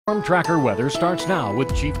Storm Tracker weather starts now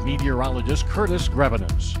with Chief Meteorologist Curtis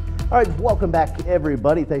Grevenus. All right, welcome back,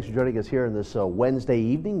 everybody. Thanks for joining us here on this Wednesday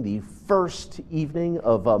evening, the first evening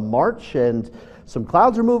of March, and some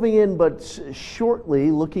clouds are moving in, but shortly,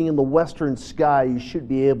 looking in the western sky, you should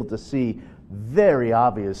be able to see very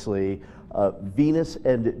obviously Venus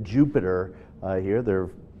and Jupiter here. There's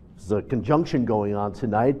a conjunction going on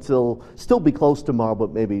tonight. It'll still be close tomorrow,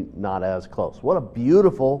 but maybe not as close. What a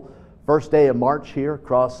beautiful first day of March here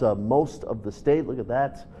across most of the state. Look at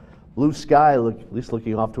that. Blue sky, at least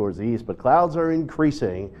looking off towards the east, but clouds are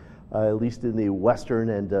increasing, at least in the western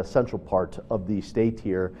and central part of the state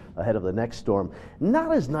here ahead of the next storm.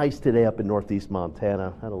 Not as nice today up in northeast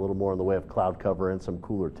Montana. Had a little more in the way of cloud cover and some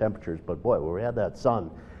cooler temperatures, but boy, where we had that sun,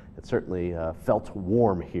 it certainly felt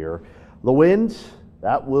warm here. The wind,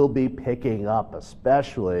 that will be picking up,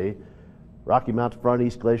 especially Rocky Mountain Front,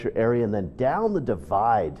 East Glacier area, and then down the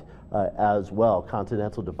divide as well,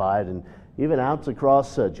 Continental Divide, and even out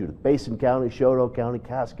across Judith Basin County, Choteau County,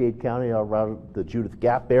 Cascade County, around the Judith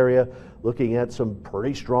Gap area, looking at some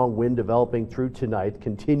pretty strong wind developing through tonight,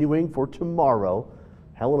 continuing for tomorrow.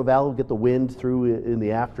 Helena Valley will get the wind through in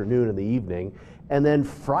the afternoon and the evening. And then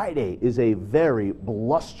Friday is a very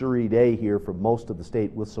blustery day here for most of the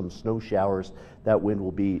state with some snow showers. That wind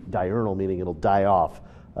will be diurnal, meaning it'll die off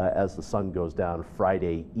as the sun goes down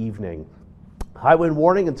Friday evening. High wind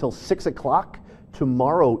warning until 6 o'clock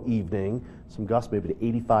tomorrow evening. Some gusts maybe to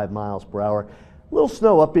 85 miles per hour. A little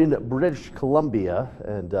snow up in British Columbia,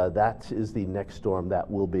 and that is the next storm that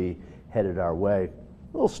will be headed our way.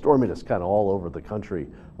 A little storminess kind of all over the country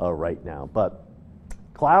right now, but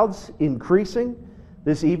clouds increasing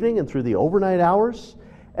this evening and through the overnight hours,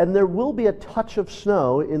 and there will be a touch of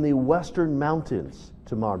snow in the western mountains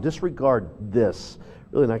tomorrow. Disregard this.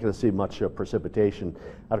 Really not going to see much precipitation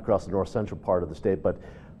out across the north central part of the state, but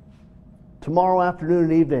tomorrow afternoon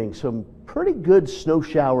and evening, some pretty good snow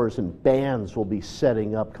showers and bands will be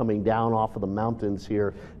setting up, coming down off of the mountains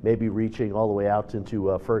here, maybe reaching all the way out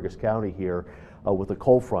into Fergus County here with a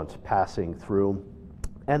cold front passing through.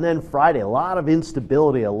 And then Friday, a lot of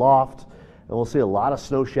instability aloft, and we'll see a lot of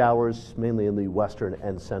snow showers, mainly in the western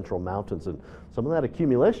and central mountains, and some of that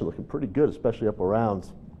accumulation looking pretty good, especially up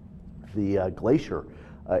around the glacier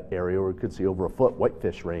area where we could see over a foot.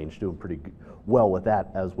 Whitefish Range doing pretty well with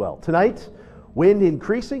that as well. Tonight, wind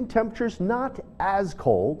increasing, temperatures not as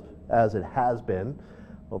cold as it has been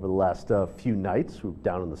over the last few nights. We're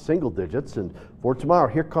down in the single digits, and for tomorrow,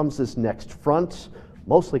 here comes this next front.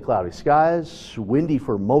 Mostly cloudy skies, windy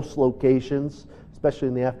for most locations, especially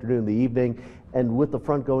in the afternoon and the evening, and with the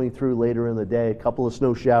front going through later in the day, a couple of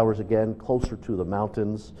snow showers again closer to the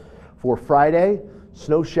mountains. For Friday,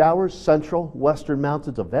 snow showers, central, western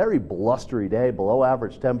mountains, a very blustery day, below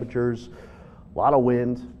average temperatures, a lot of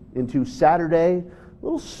wind. Into Saturday, a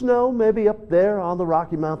little snow maybe up there on the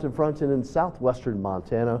Rocky Mountain front and in southwestern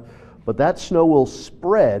Montana, but that snow will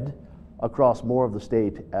spread across more of the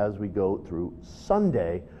state as we go through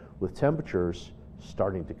Sunday with temperatures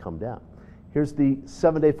starting to come down. Here's the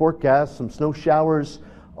 7-day forecast. Some snow showers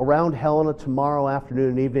around Helena tomorrow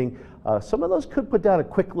afternoon and evening. Some of those could put down a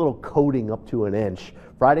quick little coating up to an inch.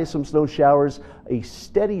 Friday, some snow showers. A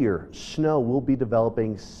steadier snow will be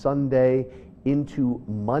developing Sunday into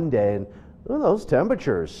Monday. And look at those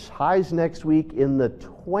temperatures. Highs next week in the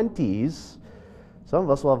 20s. Some of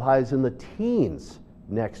us will have highs in the teens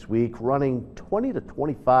next week, running 20 to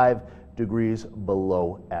 25 degrees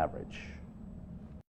below average.